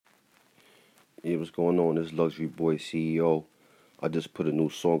Yeah, what's going on? This Luxury Boy CEO. I just put a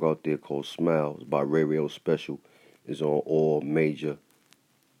new song out there called Smile. It's by Radio Special. It's on all major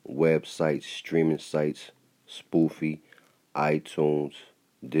websites, streaming sites, Spoofy, iTunes,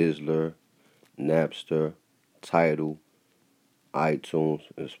 Dizzler, Napster, Tidal, iTunes,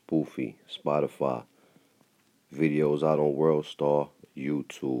 and Spoofy, Spotify. Videos out on WorldStar,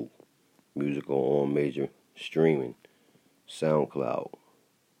 YouTube. Music on all major streaming, SoundCloud.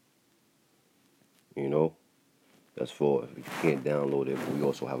 You know? That's for if you can't download it. But we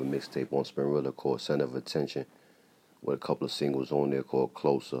also have a mixtape on Spinrilla called Center of Attention with a couple of singles on there called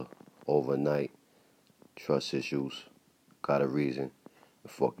Closer, Overnight, Trust Issues, Got a Reason, the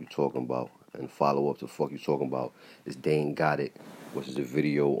fuck you talking about. And follow up to fuck you talking about is Dane Got It, which is a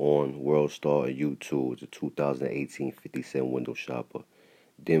video on WorldStar and YouTube. It's a 2018 50 Cent window shopper.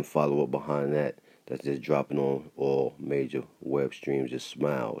 Then follow up behind that. That's just dropping on all major web streams. Just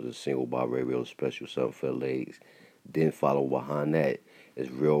Smile. It's a single by Radio Special, Something for the Ladies. Then follow behind that is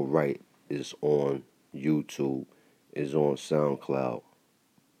Real Right. It's on YouTube. It's on SoundCloud.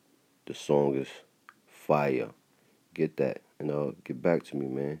 The song is fire. Get that. And get back to me,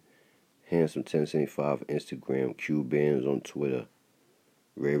 man. Handsome 1075 Instagram. Q-Bands on Twitter.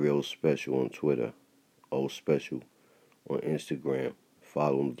 Radio Special on Twitter. O Special on Instagram.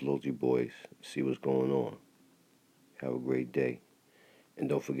 Follow the Luxury Boys. See what's going on. Have a great day. And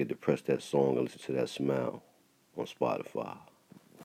don't forget to press that song and listen to that Smile on Spotify.